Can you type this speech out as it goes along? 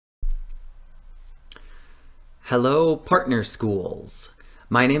Hello, partner schools.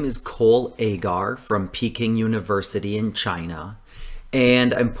 My name is Cole Agar from Peking University in China,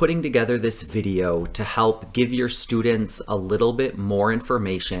 and I'm putting together this video to help give your students a little bit more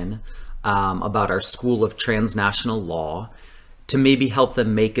information about our School of Transnational Law to maybe help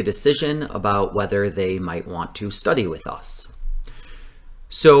them make a decision about whether they might want to study with us.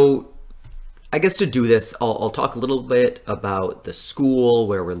 So I guess to do this, I'll talk a little bit about the school,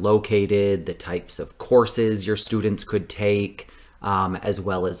 where we're located, the types of courses your students could take, as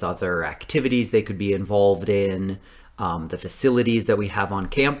well as other activities they could be involved in, the facilities that we have on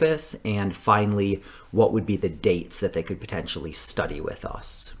campus, and finally, what would be the dates that they could potentially study with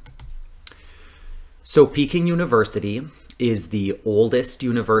us. So Peking University is the oldest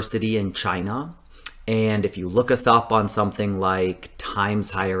university in China. And if you look us up on something like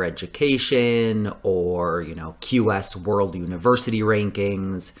Times Higher Education or, QS World University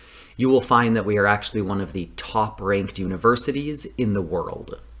Rankings, you will find that we are actually one of the top ranked universities in the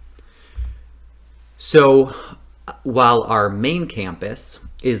world. So while our main campus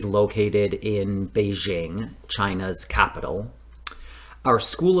is located in Beijing, China's capital, our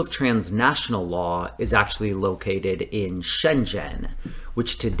School of Transnational Law is actually located in Shenzhen,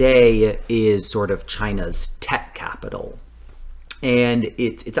 which today is sort of China's tech capital. And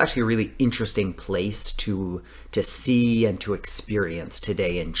it's actually a really interesting place to see and to experience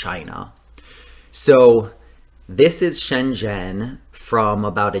today in China. So this is Shenzhen from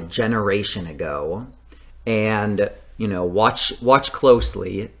about a generation ago. And, watch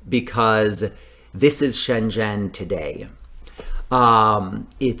closely, because this is Shenzhen today.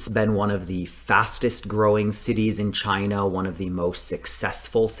 It's been one of the fastest growing cities in China, one of the most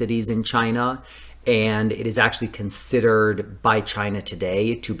successful cities in China, and it is actually considered by China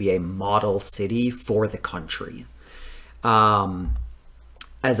today to be a model city for the country.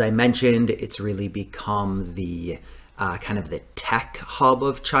 As I mentioned, it's really become the kind of the tech hub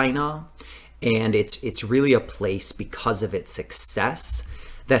of China, and it's really a place, because of its success,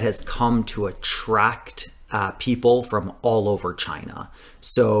 that has come to attract people from all over China.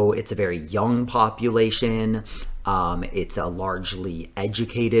 So it's a very young population, it's a largely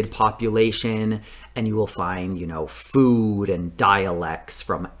educated population, and you will find, food and dialects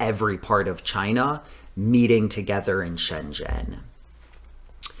from every part of China meeting together in Shenzhen.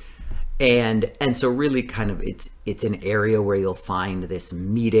 And so really kind of it's an area where you'll find this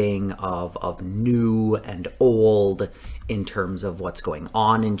meeting of new and old in terms of what's going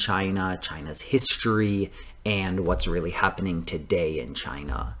on in China, China's history, and what's really happening today in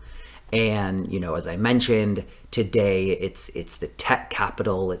China. And, as I mentioned, today it's the tech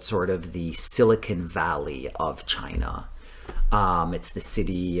capital. It's sort of the Silicon Valley of China. It's the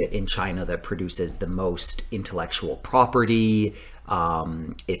city in China that produces the most intellectual property.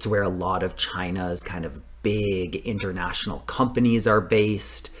 It's where a lot of China's kind of big international companies are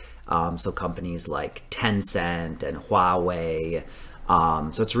based. So companies like Tencent and Huawei.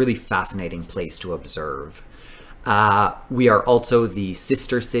 So it's a really fascinating place to observe. We are also the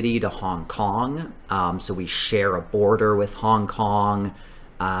sister city to Hong Kong. So we share a border with Hong Kong,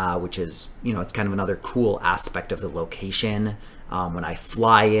 which is, it's kind of another cool aspect of the location. When I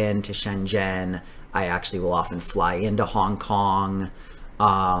fly into Shenzhen, I actually will often fly into Hong Kong.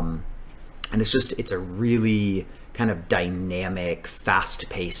 And it's a really kind of dynamic,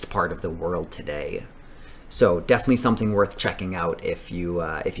 fast-paced part of the world today. So definitely something worth checking out if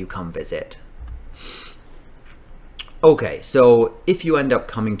you come visit. Okay, so if you end up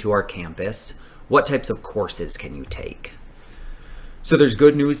coming to our campus, what types of courses can you take? So there's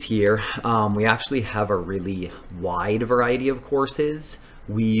good news here. We actually have a really wide variety of courses.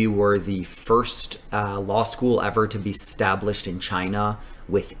 We were the first law school ever to be established in China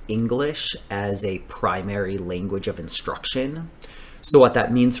with English as a primary language of instruction. So what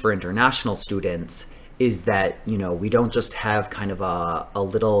that means for international students is that, we don't just have kind of a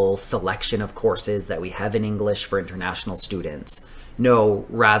little selection of courses that we have in English for international students. No,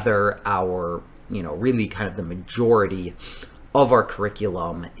 rather our, really kind of the majority of our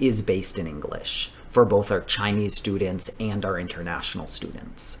curriculum is based in English for both our Chinese students and our international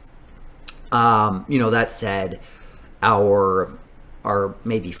students. That said, our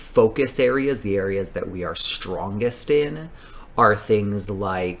maybe focus areas, the areas that we are strongest in, are things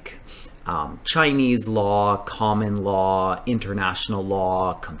like Chinese law, common law, international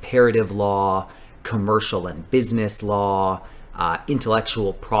law, comparative law, commercial and business law,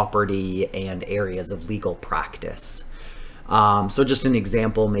 intellectual property, and areas of legal practice. So just an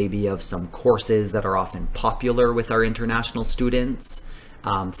example maybe of some courses that are often popular with our international students,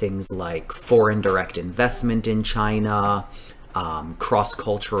 things like foreign direct investment in China,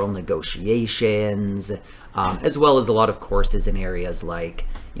 cross-cultural negotiations, as well as a lot of courses in areas like,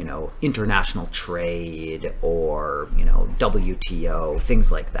 international trade or, WTO,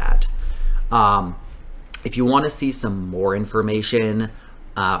 things like that. If you want to see some more information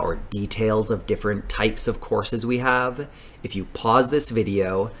or details of different types of courses we have, if you pause this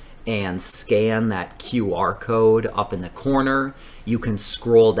video and scan that QR code up in the corner, you can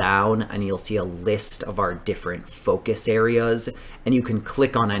scroll down and you'll see a list of our different focus areas, and you can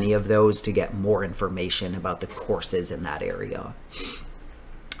click on any of those to get more information about the courses in that area.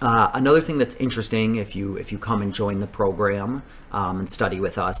 Another thing that's interesting if you come and join the program and study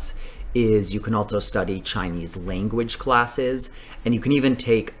with us is you can also study Chinese language classes, and you can even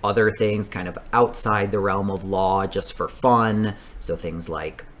take other things kind of outside the realm of law just for fun. So things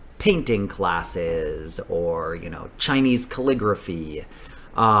like painting classes or, Chinese calligraphy.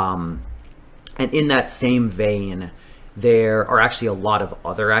 And in that same vein, there are actually a lot of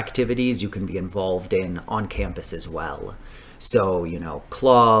other activities you can be involved in on campus as well. So,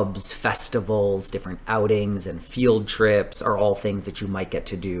 clubs, festivals, different outings, and field trips are all things that you might get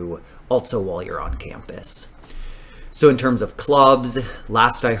to do also while you're on campus. So in terms of clubs,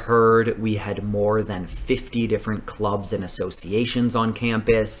 last I heard, we had more than 50 different clubs and associations on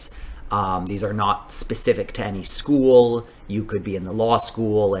campus. These are not specific to any school. You could be in the law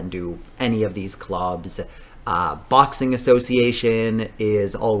school and do any of these clubs. Boxing association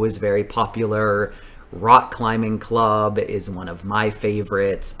is always very popular. Rock climbing club is one of my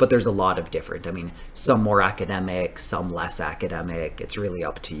favorites, but there's a lot of different. Some more academic, some less academic. It's really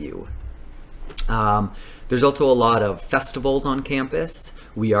up to you. There's also a lot of festivals on campus.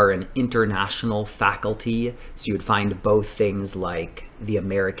 We are an international faculty, so you'd find both things like the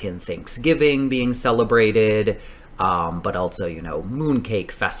American Thanksgiving being celebrated, but also,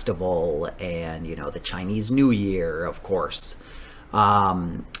 Mooncake Festival and, the Chinese New Year, of course.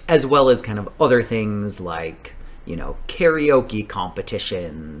 As well as kind of other things like, karaoke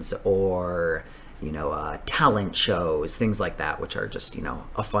competitions or, talent shows, things like that, which are just,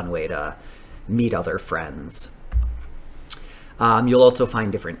 a fun way to meet other friends. You'll also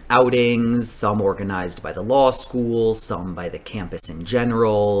find different outings, some organized by the law school, some by the campus in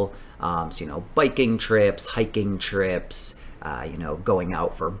general. So, biking trips, hiking trips, going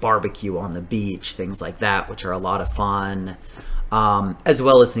out for barbecue on the beach, things like that, which are a lot of fun. As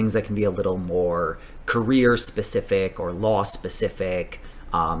well as things that can be a little more career specific or law specific.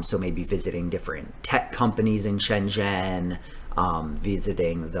 So maybe visiting different tech companies in Shenzhen,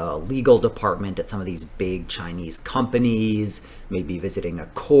 visiting the legal department at some of these big Chinese companies, maybe visiting a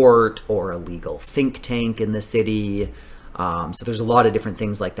court or a legal think tank in the city. So there's a lot of different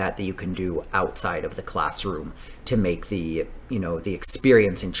things like that that you can do outside of the classroom to make the, the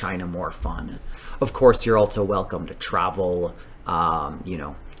experience in China more fun. Of course, you're also welcome to travel.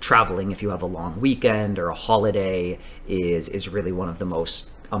 Traveling if you have a long weekend or a holiday is really one of the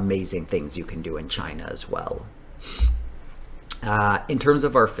most amazing things you can do in China as well. In terms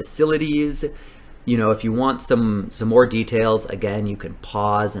of our facilities, if you want some more details, again, you can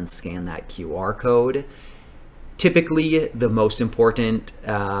pause and scan that QR code. Typically, the most important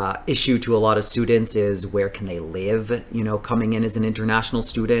issue to a lot of students is where can they live, coming in as an international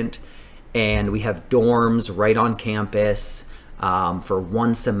student. And we have dorms right on campus. For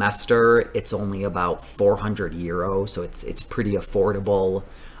one semester, it's only about 400 euro, so it's pretty affordable.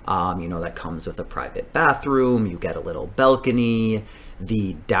 That comes with a private bathroom, you get a little balcony.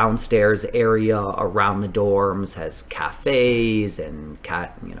 The downstairs area around the dorms has cafes and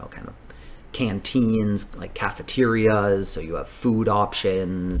kind of canteens, like cafeterias, so you have food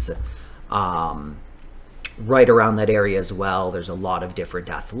options. Right around that area as well, there's a lot of different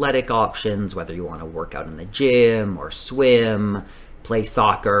athletic options, whether you want to work out in the gym or swim, play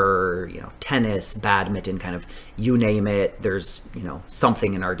soccer, tennis, badminton, kind of you name it. There's,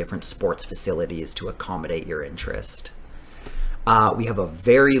 something in our different sports facilities to accommodate your interest. We have a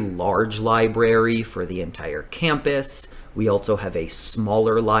very large library for the entire campus. We also have a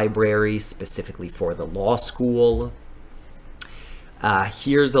smaller library specifically for the law school.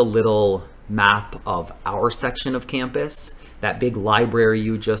 Here's a little map of our section of campus. That big library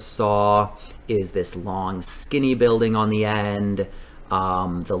you just saw is this long skinny building on the end.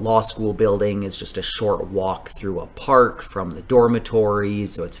 The law school building is just a short walk through a park from the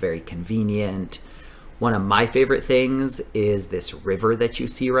dormitories, so it's very convenient. One of my favorite things is this river that you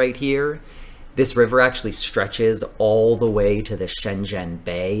see right here. This river actually stretches all the way to the Shenzhen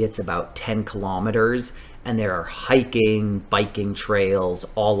Bay. It's about 10 kilometers, and there are hiking, biking trails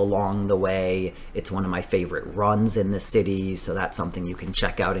all along the way. It's one of my favorite runs in the city, so that's something you can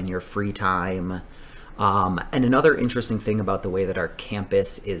check out in your free time. And another interesting thing about the way that our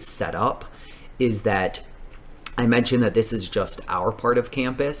campus is set up is that I mentioned that this is just our part of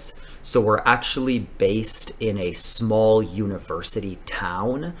campus. So we're actually based in a small university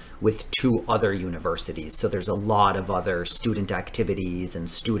town with 2 other universities. So there's a lot of other student activities and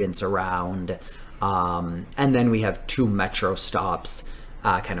students around. And then we have 2 metro stops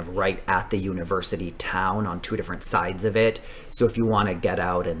kind of right at the university town on 2 different sides of it. So if you want to get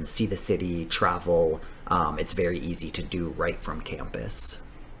out and see the city, travel, it's very easy to do right from campus.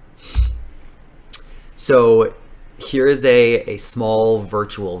 So here is a small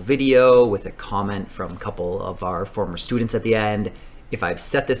virtual video with a comment from a couple of our former students at the end. If I've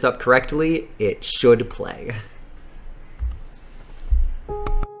set this up correctly, it should play.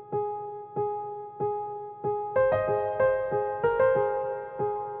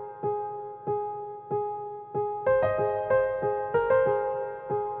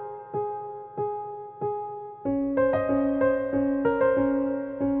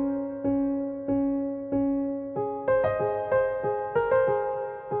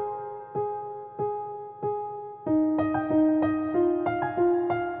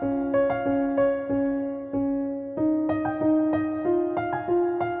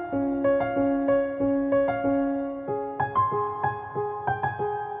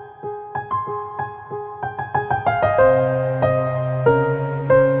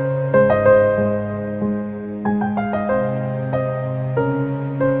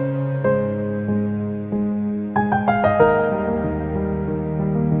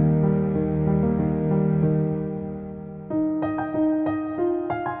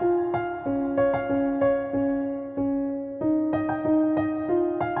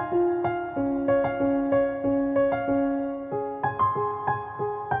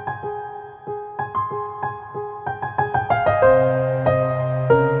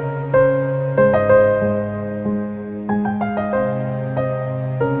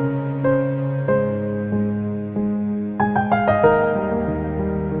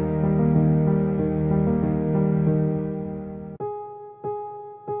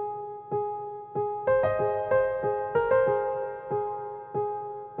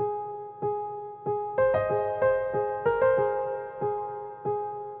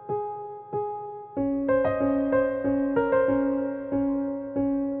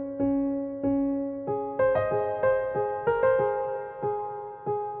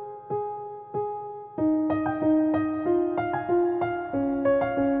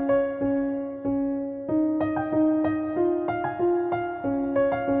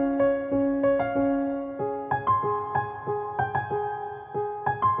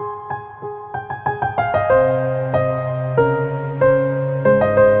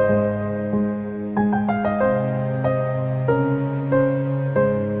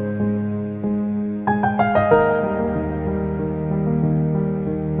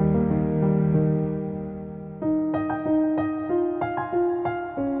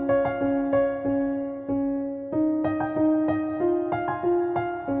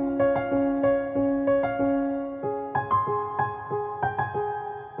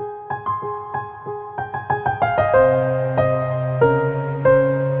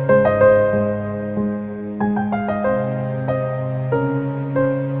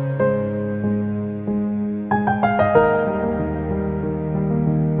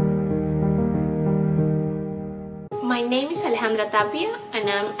 Tapia, and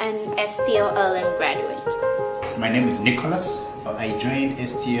I'm an STL graduate. My name is Nicholas. I joined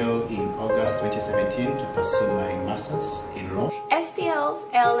STL in August 2017 to pursue my master's in law. STL's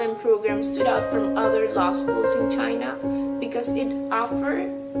LLM program stood out from other law schools in China because it offered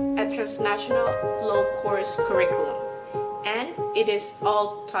a transnational law course curriculum, and it is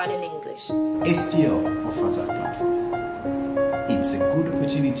all taught in English. STL offers a platform. It's a good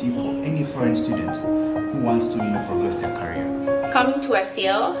opportunity for any foreign student who wants to progress their career. Coming to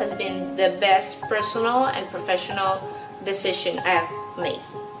STL has been the best personal and professional decision I have made.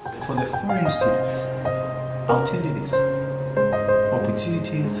 For the foreign students, I'll tell you this.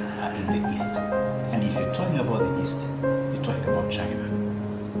 Opportunities are in the East. And if you're talking about the East, you're talking about China.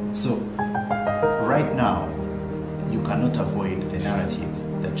 So, right now, you cannot avoid the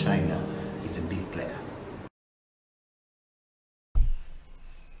narrative that China is a big player.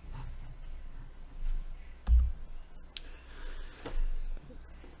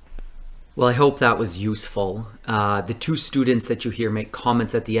 Well, I hope that was useful. The 2 students that you hear make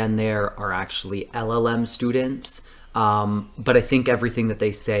comments at the end there are actually LLM students. But I think everything that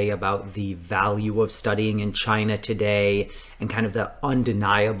they say about the value of studying in China today and kind of the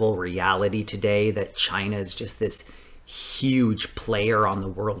undeniable reality today that China is just this huge player on the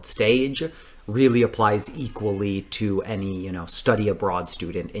world stage really applies equally to any, study abroad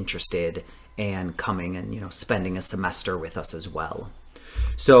student interested and coming and, spending a semester with us as well.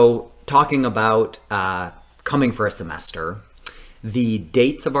 So talking about coming for a semester, the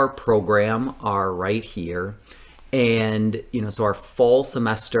dates of our program are right here. And, so our fall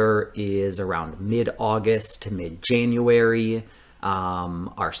semester is around mid-August to mid-January.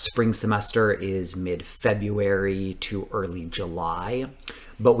 Our spring semester is mid-February to early July,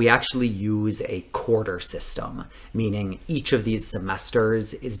 but we actually use a quarter system, meaning each of these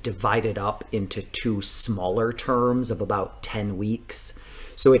semesters is divided up into 2 smaller terms of about 10 weeks.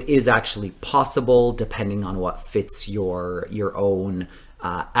 So it is actually possible, depending on what fits your own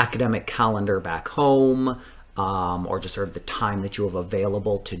academic calendar back home, or just sort of the time that you have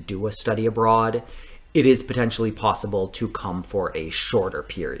available to do a study abroad, it is potentially possible to come for a shorter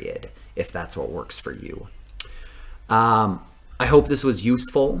period if that's what works for you. I hope this was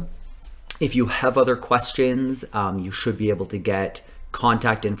useful. If you have other questions, you should be able to get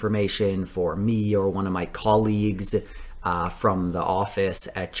contact information for me or one of my colleagues from the office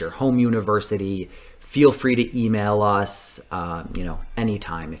at your home university. Feel free to email us,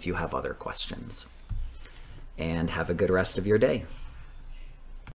 anytime if you have other questions. And have a good rest of your day.